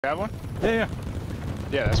Have one? Yeah.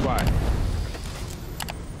 Yeah, that's why.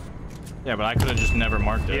 Yeah, but I could have just never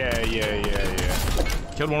marked it.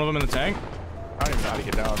 Yeah. Killed one of them in the tank. I don't even know how to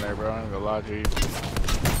get down there, bro. I'm gonna lie to you.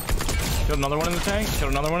 Killed another one in the tank.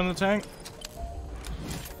 Killed another one in the tank.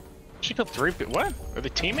 She killed 3 people. What? Are they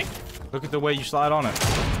teaming? Look at the way you slide on it.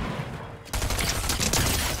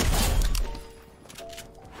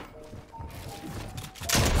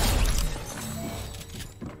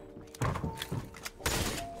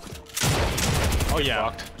 Oh yeah.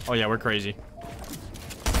 Fucked. Oh yeah, we're crazy.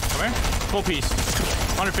 Come here. Full piece.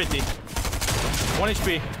 150. 1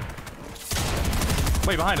 HP.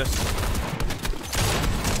 Wait, behind us.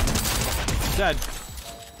 Dead.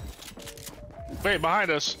 Wait,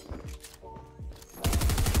 behind us.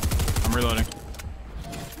 I'm reloading.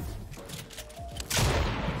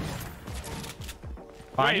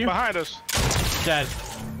 Behind you? Behind us. Dead.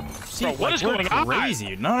 See, bro, what like, is going on?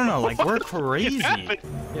 Crazy. No. Like, we're crazy.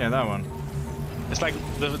 Yeah, that one. It's like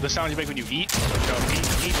the sound you make when you eat. Eat.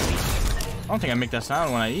 I don't think I make that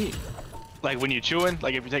sound when I eat. Like when you're chewing.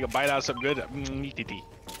 Like if you take a bite out of something good.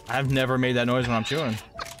 I've never made that noise when I'm chewing.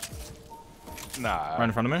 Nah. Right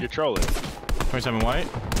in front of me? You're trolling. 27 white.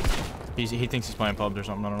 He thinks he's playing pubs or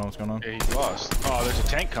something. I don't know what's going on. Yeah, he's lost. Oh, there's a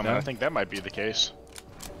tank coming. Yeah. I think that might be the case.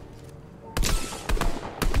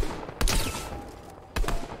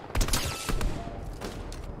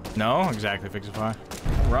 No, exactly. Fixify.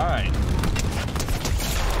 Right.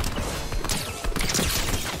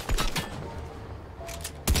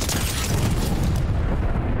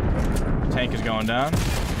 Tank is going down.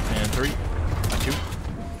 And 3, 2, 1.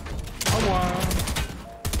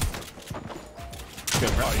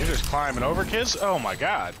 Good, bro. Oh, you're just climbing over, kids? Oh my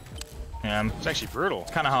god. Yeah, It's actually brutal.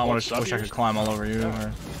 kind of how I wish I could climb all over you. Yeah.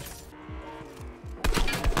 Or...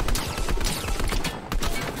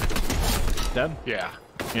 Dead? Yeah.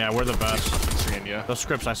 Yeah, we're the best. Seeing you. Those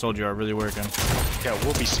scripts I sold you are really working. Yeah,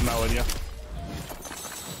 we'll be smelling you.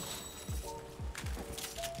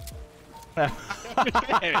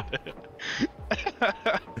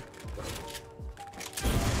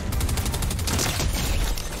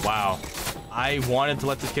 Wow. I wanted to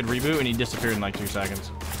let this kid reboot and he disappeared in like 2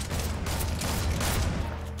 seconds.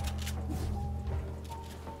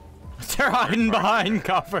 They're hiding behind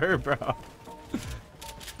cover, bro.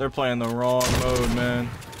 They're playing the wrong mode, man.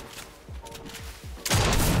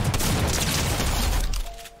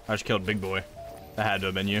 I just killed Big Boy. That had to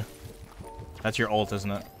have been you. That's your ult,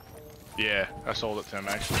 isn't it? Yeah, I sold it to him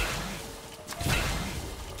actually.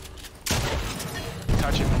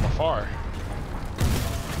 Touch it from afar.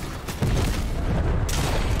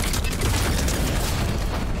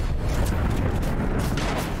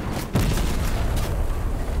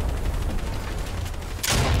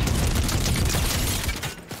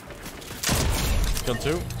 Killed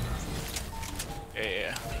 2.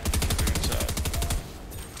 Yeah.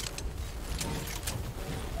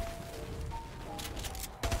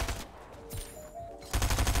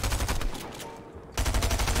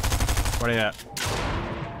 Where are they at?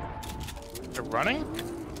 They're running?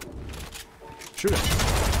 Shoot it.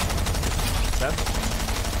 Dead.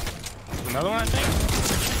 Another one, I think?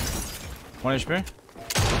 1 HP.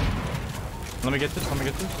 Let me get this.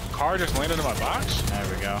 Car just landed in my box? There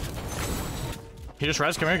we go. He just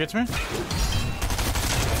res. Come here, gets me.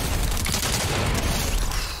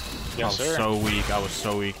 Yes, sir. So weak. I was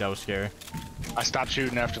so weak. That was scary. I stopped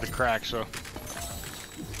shooting after the crack, so.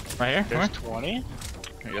 Right here. There's 20.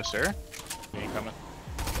 Yes, sir. He ain't coming.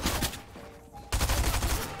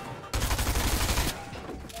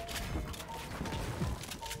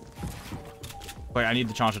 Wait, I need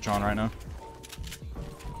the Chanchatron right now.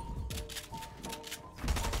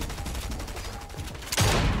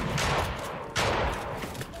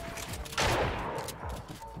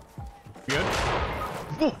 You good?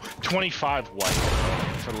 Whoa, 25 white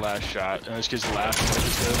for the last shot. And this kid's laughing at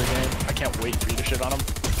this other game. I can't wait for you to shit on him.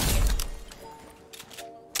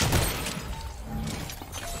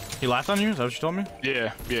 He laughed on you? Is that what you told me?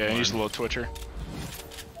 Yeah, he's a little twitcher.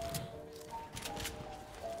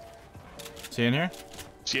 Is he in here?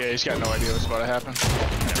 So yeah, he's got no idea what's about to happen.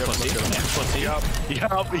 Yep, Pussy. look at him.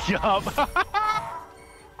 Yeah, pussy. Yup.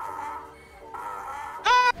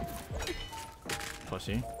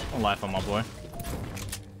 Pussy. Don't laugh on my boy.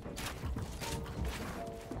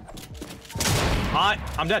 Hi,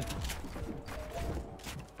 I'm dead.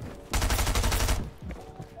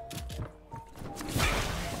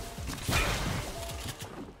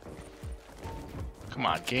 Come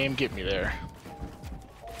on, game, get me there.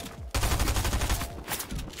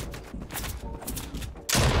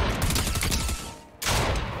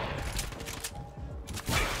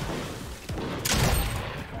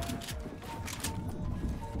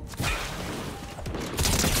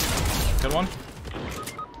 lit one.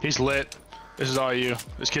 He's lit. This is all you.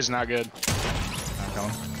 This kid's not good. I'm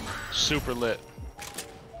coming. Super lit.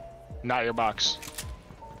 Not your box.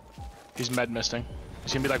 He's med misting.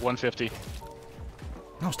 He's gonna be like 150.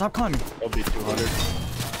 No, stop climbing. That'll be 200.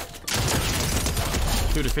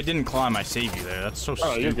 Dude, if it didn't climb, I save you there. That's so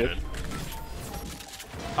stupid. You're good.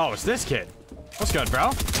 Oh, it's this kid. What's good,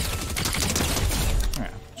 bro? Yeah,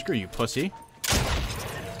 screw you, pussy.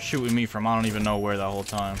 Shooting me from I don't even know where that whole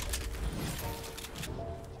time.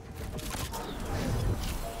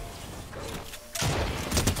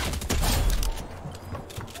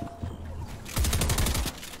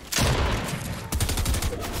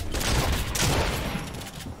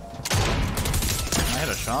 Can I hit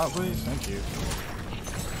a shot, please? Thank you.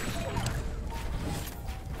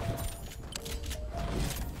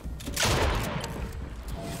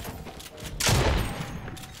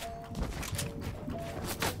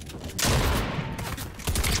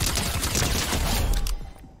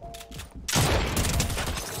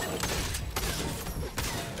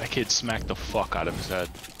 That kid smacked the fuck out of his head.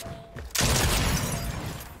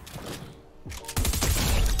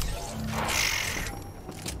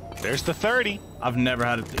 There's the 30. I've never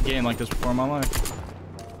had a game like this before in my life.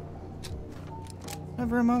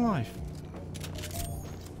 Never in my life.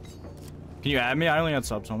 Can you add me? I only had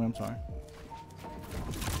subs on me, I'm sorry.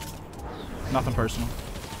 Nothing personal.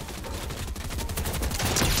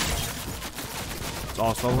 It's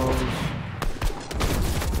all solos.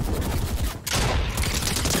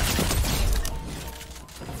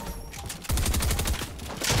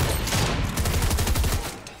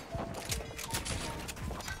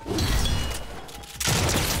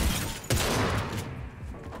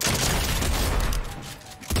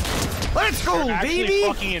 Let's go, baby!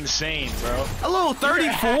 Fucking insane, bro. A little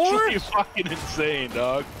 34? You're fucking insane,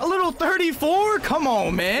 dog. A little 34? Come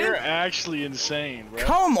on, man. You're actually insane, bro.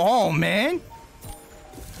 Come on, man.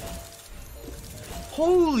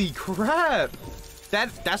 Holy crap.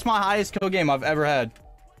 That's my highest kill game I've ever had.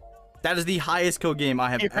 That is the highest kill game I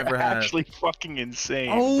have ever had. You're actually fucking insane,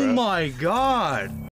 Oh bro. my god.